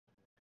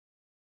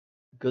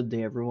Good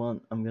day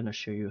everyone, I'm gonna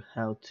show you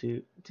how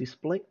to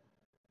display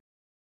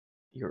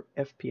your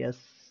FPS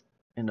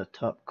in the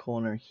top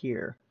corner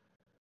here.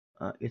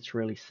 It's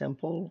really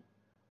simple,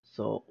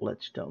 so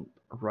let's jump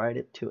right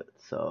into it.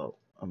 So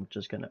I'm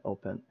just gonna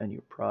open a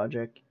new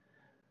project.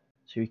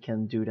 So you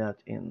can do that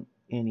in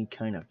any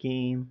kind of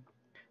game.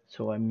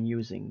 So I'm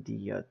using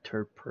the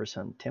third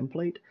person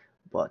template,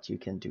 but you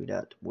can do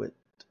that with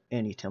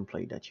any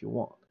template that you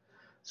want.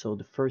 So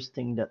the first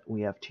thing that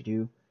we have to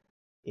do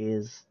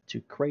is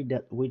to create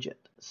that widget.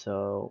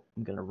 So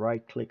I'm going to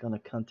right click on the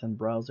content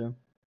browser,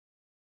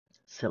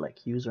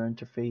 select user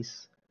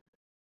interface,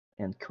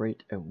 and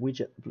create a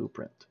widget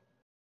blueprint.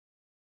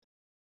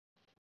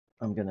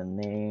 I'm going to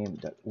name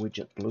that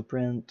widget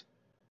blueprint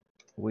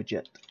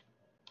widget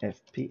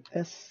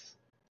FPS,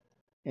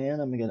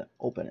 and I'm going to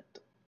open it.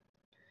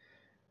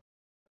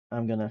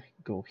 I'm going to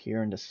go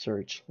here in the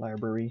search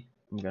library.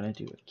 I'm going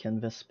to do a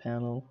canvas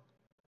panel.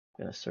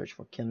 I'm going to search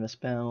for canvas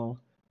panel.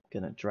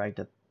 I'm going to drag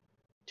that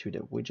to the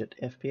widget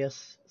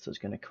FPS. So it's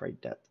going to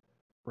create that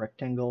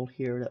rectangle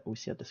here that we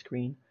see at the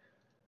screen.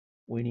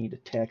 We need a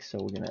text, so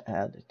we're going to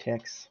add a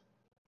text.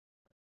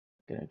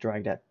 I'm going to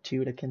drag that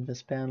to the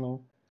canvas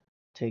panel.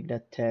 Take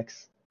that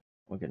text.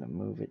 We're going to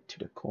move it to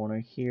the corner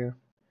here.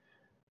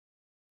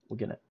 We're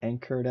going to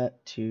anchor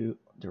that to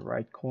the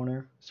right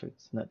corner so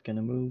it's not going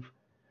to move.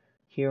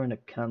 Here in the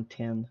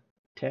content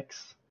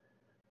text,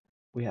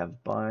 we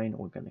have bind.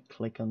 We're going to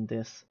click on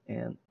this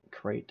and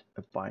create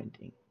a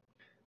binding.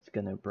 It's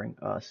going to bring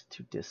us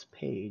to this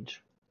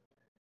page.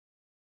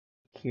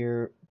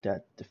 Here,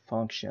 that the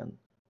function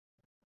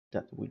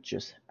that we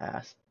just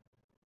asked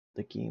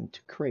the game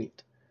to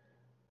create.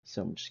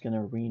 So I'm just going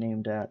to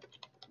rename that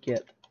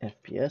get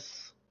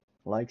FPS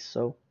like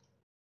so.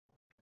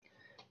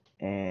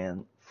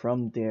 And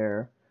from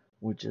there,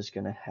 we're just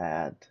going to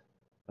add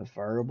a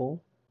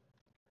variable.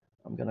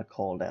 I'm going to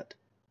call that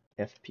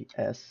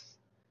FPS.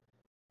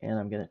 And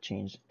I'm going to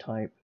change the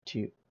type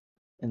to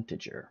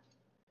integer.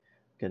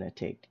 I'm going to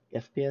take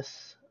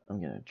FPS. I'm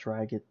going to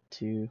drag it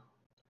to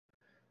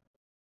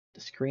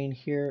the screen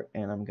here.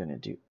 And I'm going to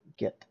do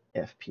get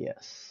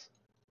FPS.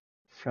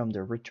 From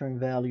the return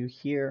value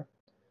here,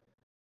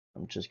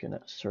 I'm just going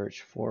to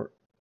search for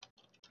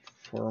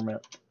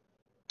format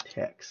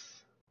text.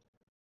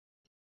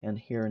 And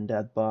here in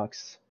that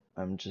box,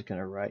 I'm just going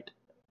to write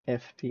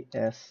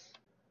FPS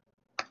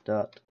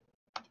dot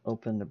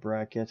open the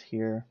bracket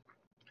here,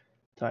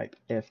 type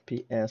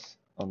FPS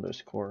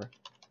underscore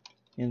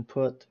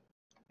input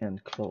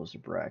and close the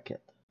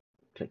bracket.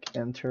 Click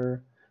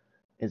enter.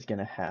 It's going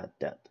to add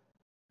that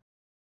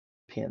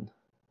pin.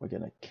 We're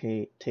going to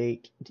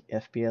take the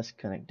FPS,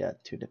 connect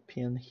that to the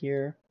pin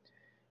here,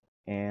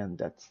 and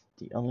that's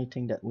the only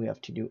thing that we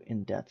have to do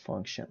in that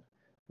function.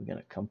 We're going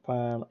to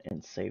compile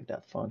and save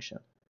that function.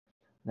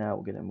 Now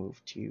we're going to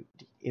move to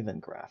the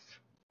event graph.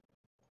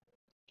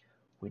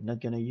 We're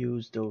not going to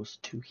use those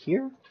two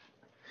here.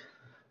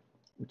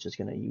 We're just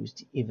going to use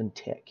the event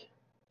tag.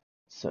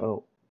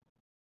 So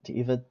the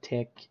event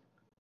tag,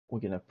 we're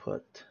going to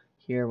put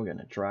here, we're going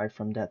to drag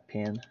from that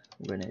pin.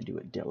 We're going to do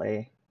a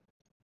delay.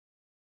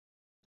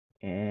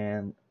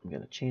 And I'm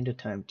going to change the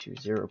time to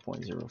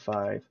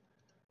 0.05.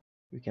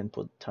 You can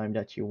put the time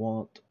that you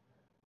want.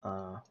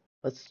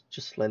 Let's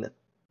just let it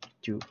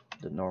do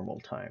the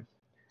normal time.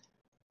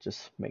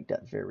 Just make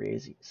that very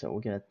easy. So we're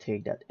going to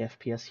take that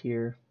FPS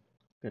here.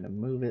 I'm going to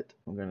move it.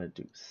 I'm going to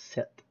do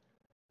set.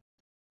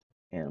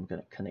 And I'm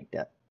going to connect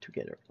that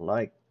together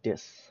like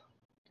this.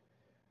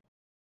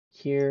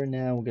 Here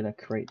now we're going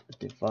to create a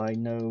divide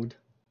node.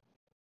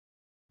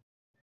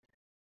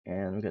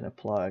 And we're going to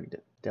plug the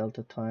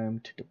delta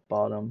time to the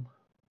bottom.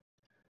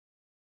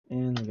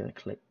 And we're going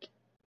to click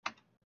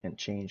and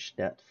change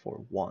that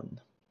for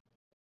 1.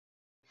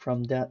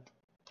 From that,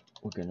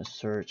 we're going to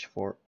search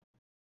for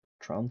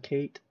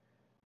truncate.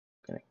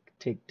 I'm going to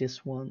take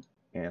this one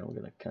and we're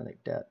going to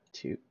connect that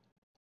to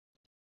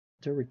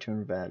the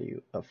return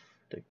value of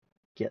the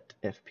get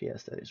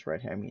FPS that is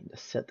right here. I mean the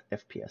set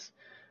FPS.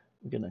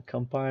 We're going to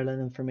compile that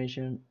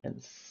information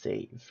and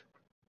save.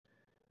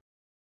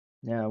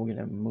 Now we're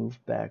going to move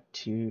back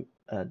to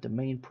the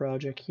main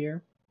project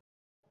here.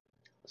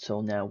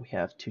 So now we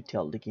have to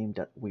tell the game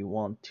that we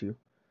want to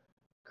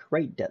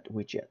create that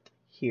widget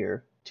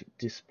here to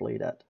display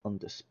that on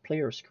this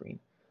player screen.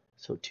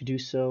 So to do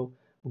so,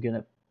 we're going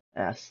to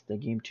ask the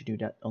game to do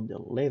that on the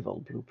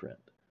level blueprint.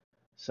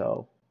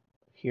 So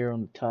here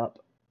on the top,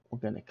 we're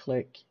going to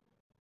click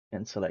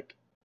and select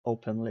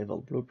open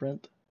level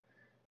blueprint.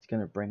 It's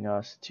going to bring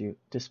us to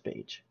this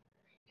page.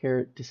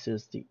 Here, this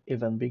is the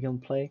event begin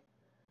play.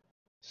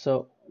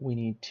 So we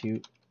need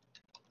to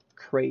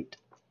create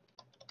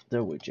the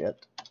widget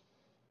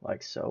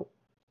like so.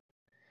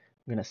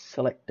 I'm going to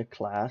select the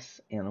class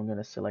and I'm going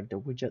to select the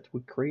widget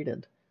we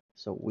created.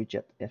 So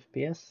widget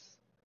FPS.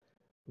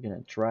 We're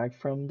going to drag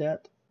from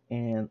that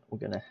and we're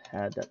going to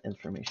add that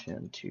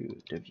information to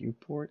the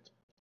viewport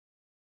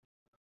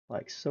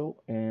like so,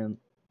 and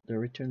the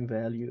return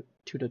value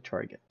to the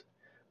target.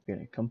 We're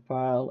going to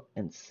compile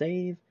and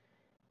save,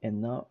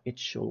 and now it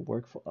should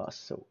work for us.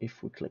 So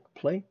if we click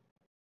play,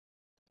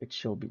 it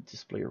should be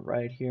displayed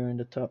right here in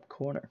the top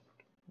corner.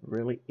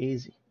 Really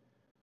easy.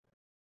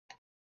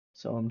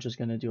 So I'm just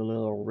gonna do a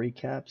little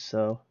recap.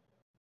 So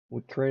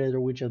we created a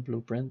widget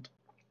blueprint.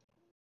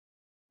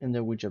 In the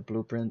widget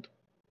blueprint,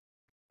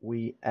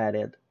 we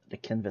added the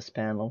canvas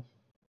panel.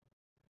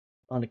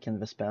 On the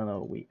canvas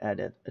panel, we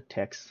added a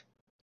text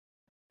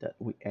that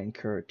we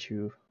anchor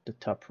to the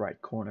top right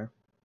corner.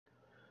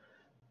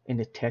 In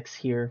the text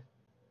here,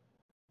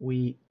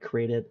 we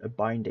created a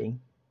binding,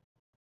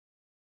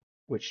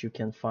 which you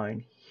can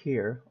find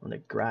here on the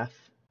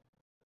graph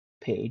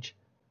page,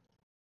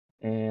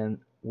 and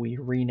we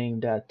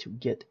renamed that to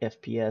get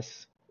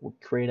FPS. We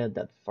created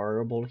that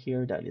variable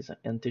here that is an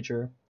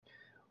integer.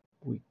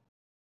 We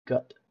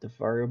got the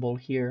variable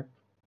here,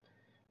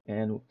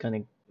 and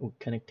we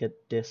connected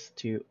this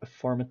to a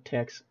format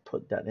text,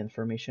 put that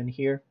information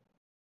here.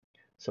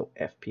 So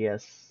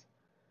FPS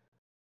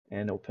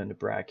and open the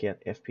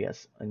bracket,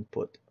 FPS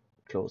input,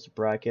 close the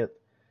bracket,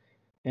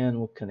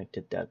 and we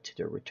connected that to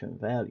the return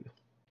value.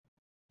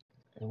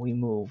 And we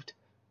moved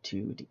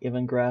to the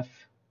event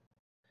graph,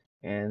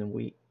 and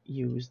we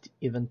used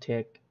event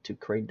tech to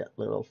create that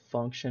little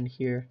function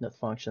here, not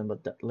function,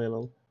 but that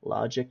little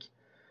logic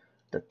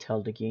that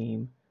tell the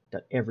game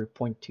that every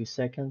 0.2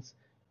 seconds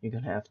you're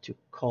gonna have to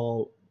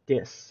call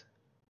this,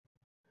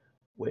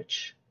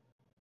 which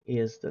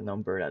is the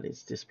number that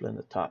is displayed in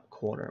the top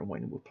corner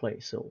when we play,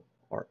 so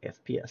our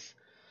FPS.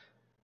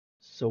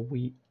 So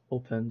we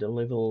open the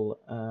level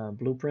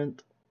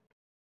blueprint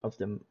of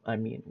the,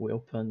 we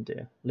open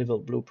the level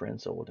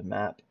blueprint, so the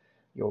map,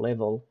 your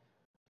level.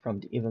 From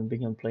the event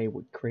begin play,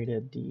 we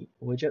created the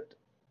widget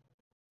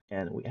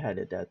and we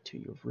added that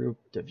to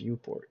the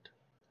viewport.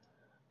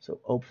 So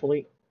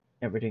hopefully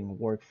everything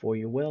worked for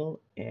you well,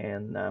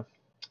 and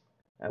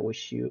I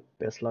wish you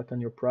best luck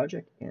on your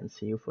project and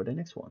see you for the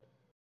next one.